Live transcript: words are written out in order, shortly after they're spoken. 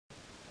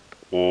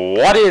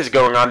What is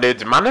going on,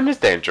 dudes? My name is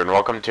Danger, and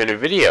welcome to a new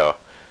video.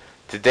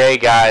 Today,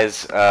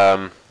 guys,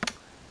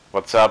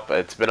 what's up?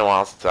 It's been a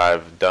while since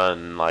I've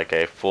done like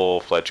a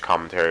full-fledged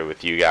commentary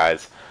with you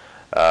guys.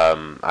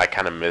 I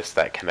kind of missed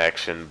that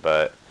connection,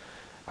 but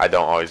I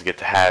don't always get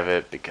to have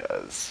it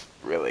because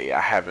really I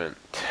haven't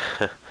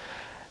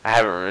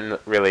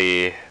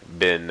really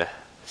been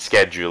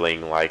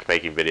scheduling like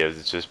making videos.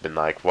 It's just been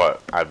like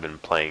what I've been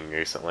playing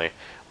recently,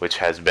 which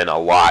has been a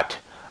lot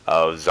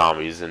of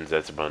zombies in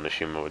Zetsubo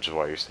Nishima, which is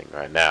what you're seeing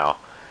right now.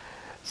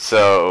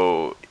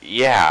 So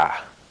yeah,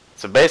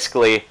 so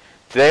basically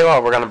today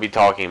what we're going to be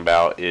talking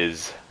about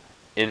is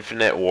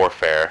Infinite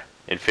Warfare,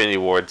 Infinity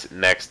Ward's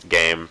next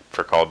game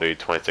for Call of Duty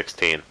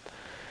 2016.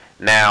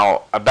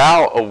 Now,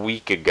 about a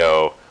week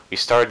ago, we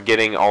started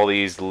getting all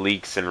these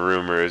leaks and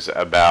rumors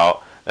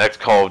about the next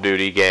Call of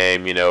Duty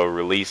game,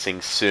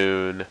 releasing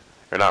soon,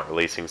 or not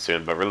releasing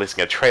soon, but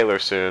releasing a trailer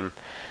soon.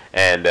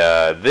 And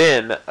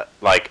then,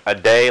 like a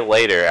day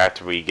later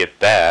after we get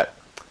that,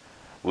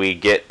 we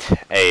get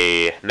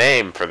a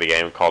name for the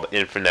game called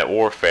Infinite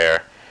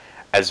Warfare,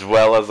 as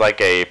well as like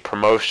a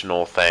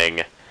promotional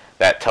thing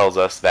that tells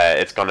us that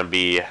it's going to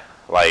be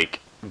like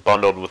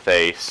bundled with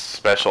a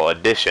special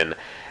edition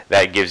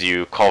that gives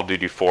you Call of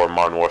Duty 4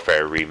 Modern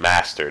Warfare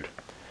Remastered.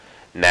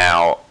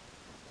 Now,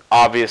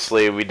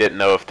 obviously, we didn't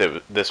know if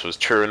this was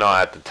true or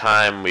not at the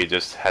time. We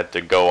just had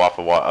to go off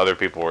of what other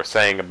people were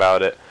saying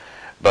about it.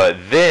 But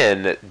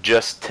then,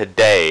 just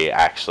today,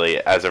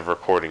 actually, as of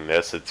recording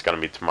this, it's going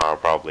to be tomorrow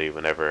probably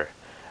whenever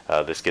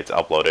this gets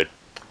uploaded,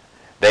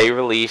 they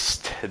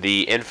released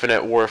the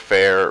Infinite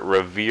Warfare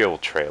reveal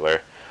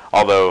trailer.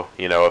 Although,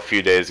 a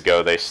few days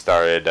ago they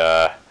started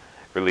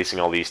releasing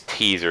all these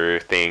teaser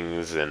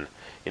things and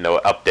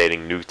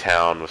updating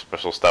Newtown with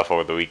special stuff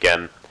over the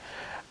weekend.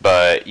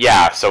 But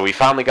yeah, so we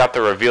finally got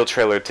the reveal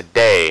trailer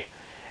today,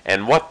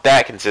 and what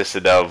that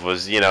consisted of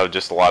was,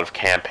 just a lot of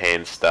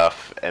campaign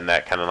stuff and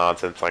that kind of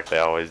nonsense like they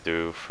always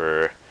do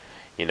for,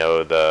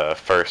 the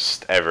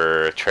first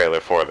ever trailer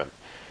for them.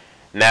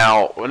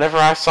 Now, whenever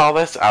I saw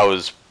this, I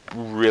was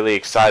really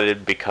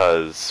excited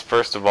because,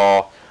 first of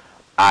all,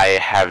 I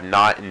have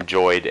not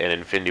enjoyed an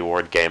Infinity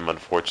Ward game,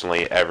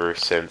 unfortunately, ever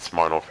since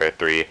Modern Warfare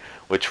 3,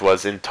 which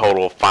was in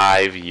total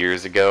 5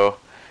 years ago.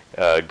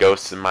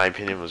 Ghosts, in my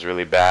opinion, was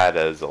really bad,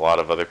 as a lot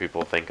of other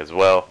people think as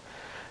well.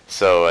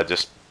 So I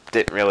just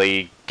didn't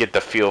really get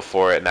the feel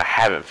for it, and I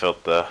haven't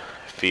felt the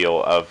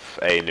feel of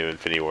a new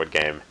Infinity Ward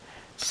game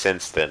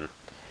since then.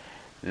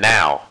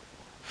 Now,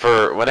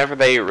 for whenever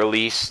they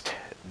released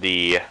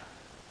the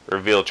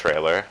reveal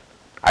trailer,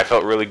 I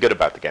felt really good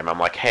about the game. I'm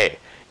like, hey,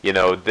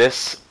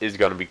 this is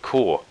going to be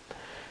cool.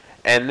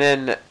 And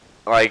then,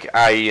 like,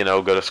 I,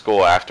 go to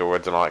school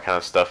afterwards and all that kind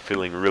of stuff,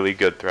 feeling really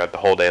good throughout the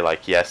whole day,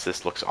 like, yes,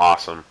 this looks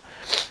awesome.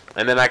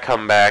 And then I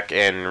come back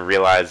and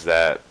realize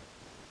that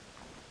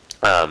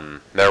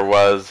there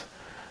was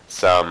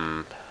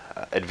some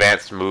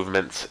advanced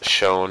movements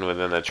shown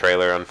within the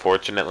trailer,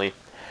 unfortunately.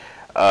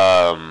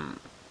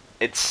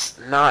 It's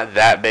not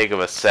that big of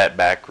a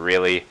setback,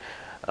 really.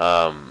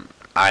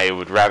 I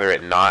would rather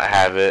it not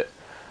have it,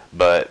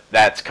 but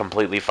that's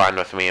completely fine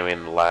with me. I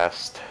mean, the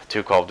last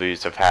two Call of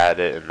Duties have had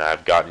it, and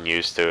I've gotten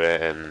used to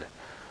it, and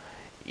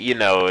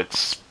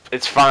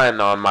it's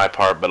fine on my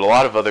part. But a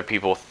lot of other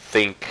people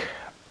think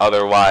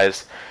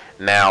otherwise.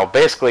 Now,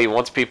 basically,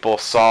 once people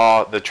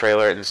saw the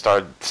trailer and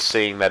started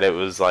seeing that it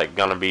was like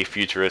gonna be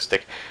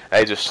futuristic,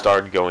 they just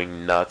started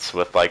going nuts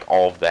with like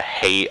all of the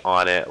hate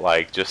on it,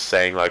 like just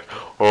saying like,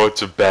 "Oh,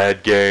 it's a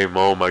bad game.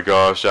 Oh my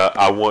gosh,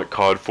 I want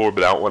COD 4,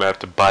 but I don't want to have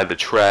to buy the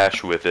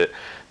trash with it."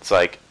 It's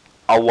like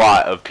a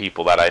lot of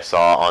people that I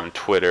saw on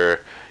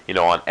Twitter,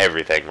 on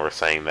everything were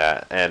saying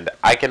that, and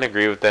I can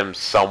agree with them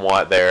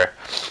somewhat there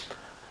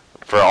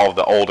for all of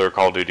the older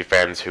Call of Duty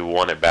fans who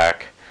want it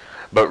back.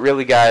 But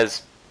really,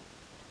 guys,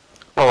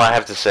 all I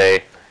have to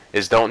say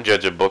is don't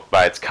judge a book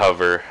by its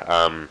cover.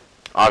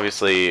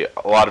 Obviously,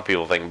 a lot of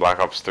people think Black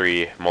Ops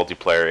 3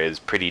 multiplayer is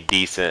pretty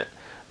decent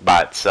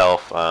by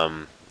itself.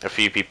 A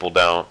few people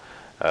don't.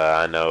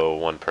 I know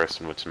one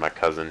person, which is my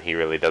cousin, he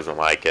really doesn't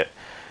like it.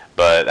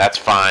 But that's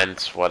fine.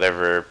 It's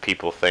whatever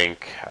people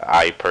think.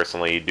 I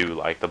personally do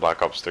like the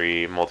Black Ops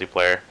 3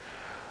 multiplayer.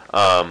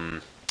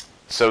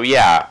 So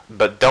yeah,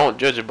 but don't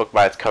judge a book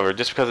by its cover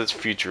just because it's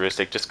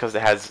futuristic, just because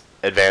it has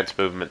advanced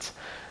movements.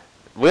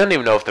 We don't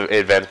even know if the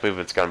advanced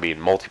movement's going to be in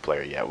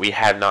multiplayer yet. We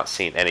have not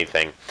seen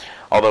anything.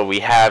 Although we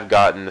have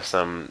gotten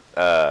some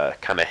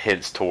kind of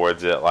hints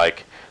towards it,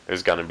 like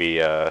there's going to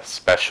be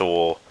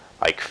special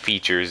like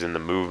features in the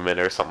movement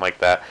or something like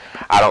that.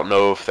 I don't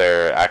know if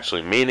they're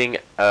actually meaning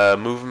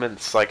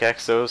movements like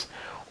Exos,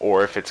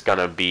 or if it's going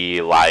to be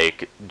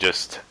like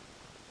just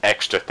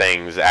extra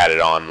things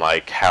added on,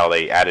 like how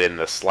they added in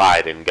the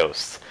slide in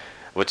Ghosts.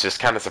 Which is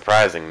kind of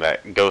surprising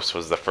that Ghost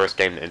was the first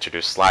game to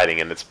introduce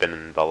sliding, and it's been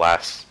in the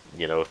last,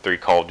 3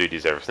 Call of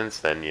Duties ever since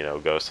then,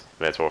 Ghost,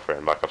 Advanced Warfare,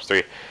 and Black Ops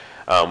 3.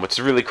 Which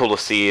is really cool to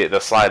see. The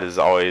slide is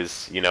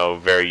always,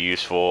 very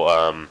useful.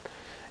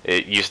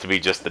 It used to be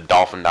just the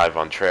dolphin dive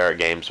on Treyarch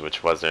games,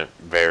 which wasn't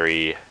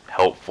very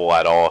helpful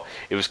at all.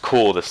 It was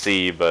cool to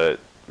see, but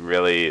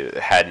really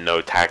had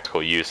no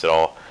tactical use at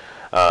all.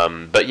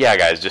 But yeah,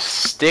 guys, just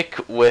stick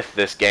with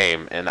this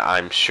game, and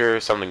I'm sure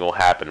something will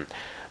happen.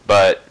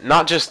 But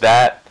not just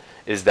that,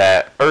 is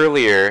that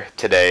earlier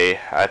today,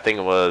 I think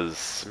it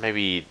was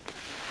maybe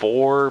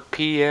 4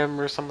 p.m.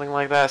 or something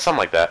like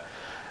that,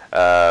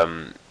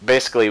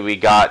 basically we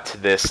got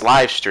this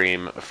live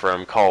stream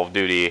from Call of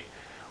Duty,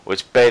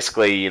 which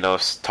basically,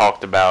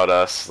 talked about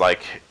us,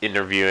 like,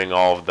 interviewing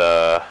all of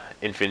the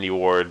Infinity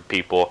Ward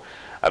people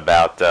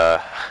about,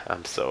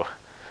 I'm so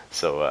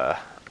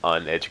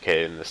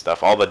uneducated in this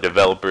stuff, all the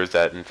developers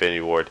at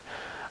Infinity Ward.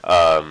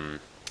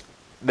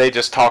 They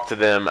just talked to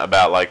them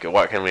about, like,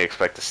 what can we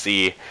expect to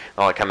see, and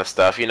all that kind of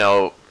stuff,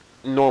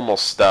 normal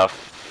stuff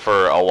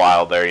for a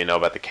while there,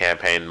 about the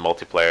campaign and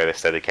multiplayer. They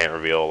said they can't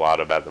reveal a lot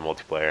about the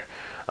multiplayer,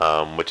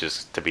 which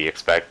is to be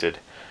expected.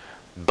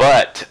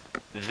 But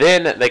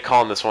then they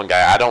call in this one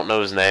guy. I don't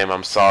know his name.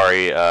 I'm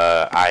sorry.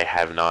 I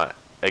have not,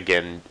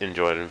 again,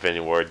 enjoyed an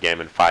Infinity Ward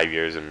game in 5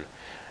 years, and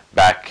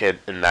back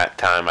in that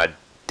time, I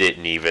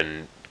didn't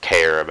even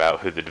care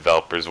about who the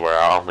developers were.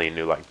 I only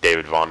knew, like,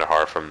 David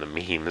Vonderhaar from the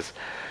memes.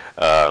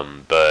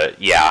 But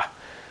yeah,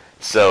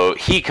 so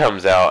he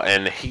comes out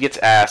and he gets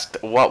asked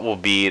what will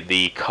be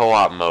the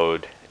co-op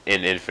mode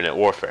in Infinite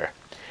Warfare,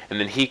 and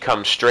then he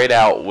comes straight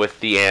out with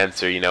the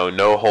answer,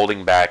 no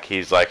holding back.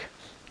 He's like,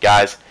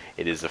 guys,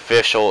 it is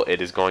official,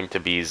 it is going to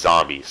be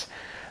zombies.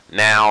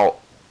 Now,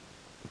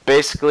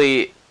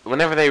 basically,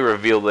 whenever they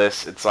reveal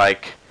this, it's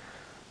like,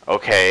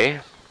 okay,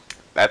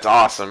 that's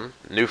awesome,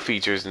 new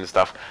features and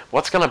stuff.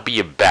 What's gonna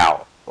be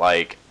about?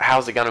 Like,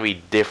 how's it gonna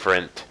be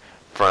different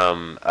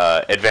from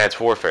Advanced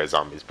Warfare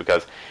zombies?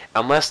 Because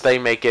unless they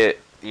make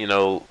it,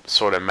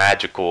 sort of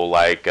magical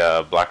like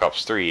Black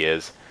Ops 3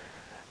 is,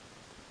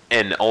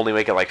 and only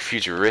make it like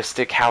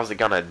futuristic, how's it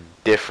gonna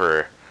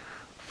differ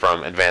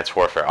from Advanced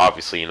Warfare?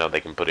 Obviously,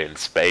 they can put it in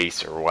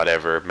space or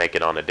whatever, make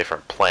it on a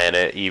different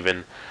planet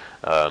even.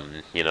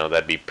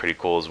 That'd be pretty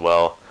cool as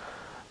well.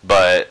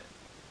 But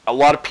a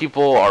lot of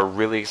people are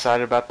really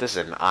excited about this,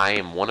 and I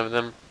am one of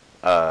them.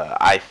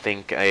 I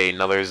think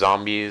another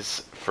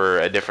Zombies for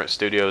a different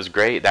studio is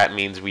great. That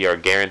means we are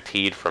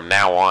guaranteed from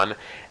now on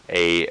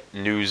a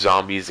new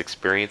Zombies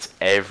experience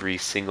every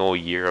single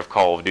year of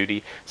Call of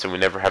Duty, so we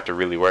never have to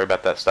really worry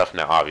about that stuff.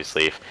 Now,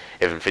 obviously, if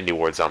Infinity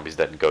Ward Zombies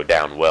doesn't go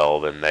down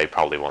well, then they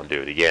probably won't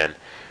do it again.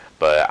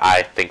 But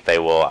I think they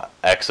will.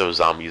 Exo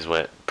Zombies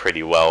went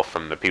pretty well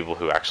from the people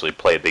who actually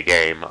played the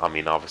game. I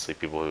mean, obviously,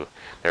 people who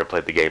never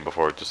played the game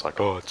before are just like,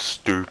 oh, it's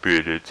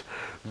stupid, it's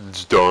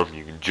dumb,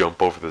 you can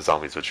jump over the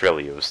zombies, which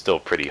really, it was still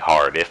pretty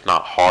hard, if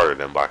not harder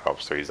than Black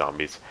Ops 3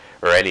 zombies,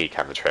 or any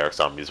kind of Treyarch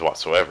zombies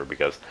whatsoever,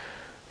 because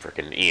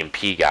freaking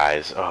EMP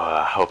guys, oh,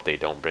 I hope they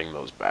don't bring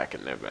those back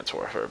in Advanced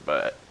Warfare,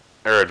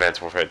 or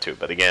Advanced Warfare 2,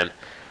 but again,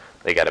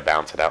 they gotta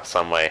balance it out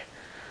some way.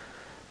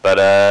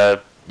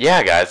 But,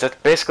 yeah, guys, that's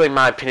basically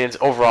my opinions.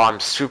 Overall, I'm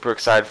super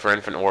excited for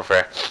Infinite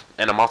Warfare,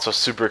 and I'm also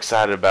super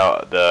excited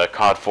about the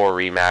COD 4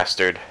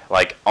 remastered.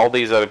 Like, all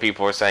these other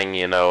people are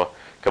saying,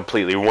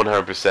 completely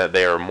 100%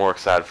 they are more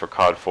excited for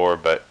COD 4,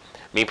 but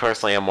me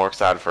personally, I'm more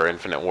excited for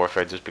Infinite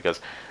Warfare just because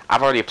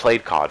I've already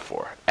played COD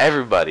 4.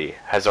 Everybody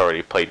has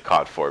already played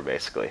COD 4,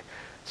 basically.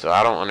 So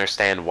I don't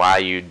understand why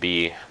you'd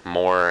be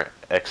more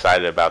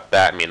excited about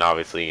that. I mean,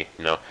 obviously,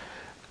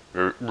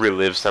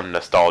 relive some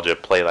nostalgia,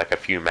 play like a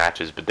few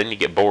matches, but then you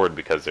get bored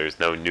because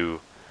there's no new,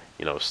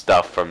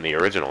 stuff from the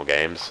original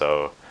game.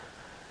 So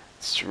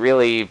it's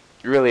really,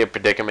 really a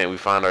predicament we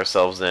find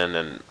ourselves in,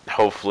 and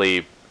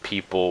hopefully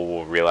people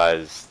will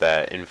realize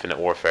that Infinite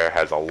Warfare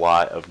has a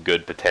lot of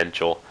good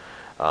potential.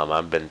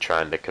 I've been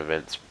trying to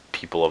convince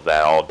people of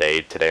that all day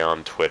today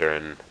on Twitter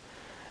and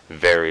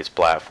various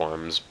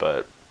platforms,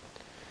 but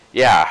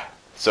yeah.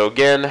 So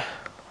again,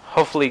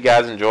 hopefully you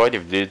guys enjoyed.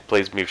 If you did,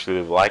 please make sure to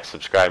leave a like,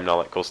 subscribe, and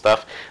all that cool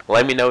stuff.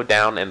 Let me know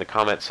down in the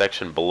comment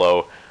section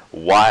below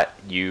what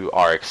you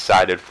are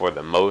excited for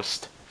the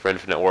most for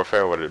Infinite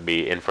Warfare, whether it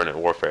be Infinite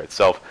Warfare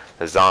itself,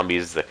 the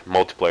zombies, the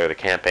multiplayer, the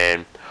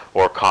campaign,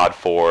 or COD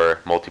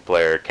 4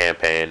 multiplayer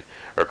campaign,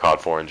 or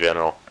COD 4 in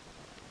general.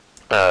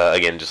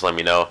 Again, just let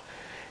me know,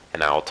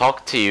 and I will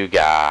talk to you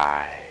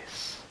guys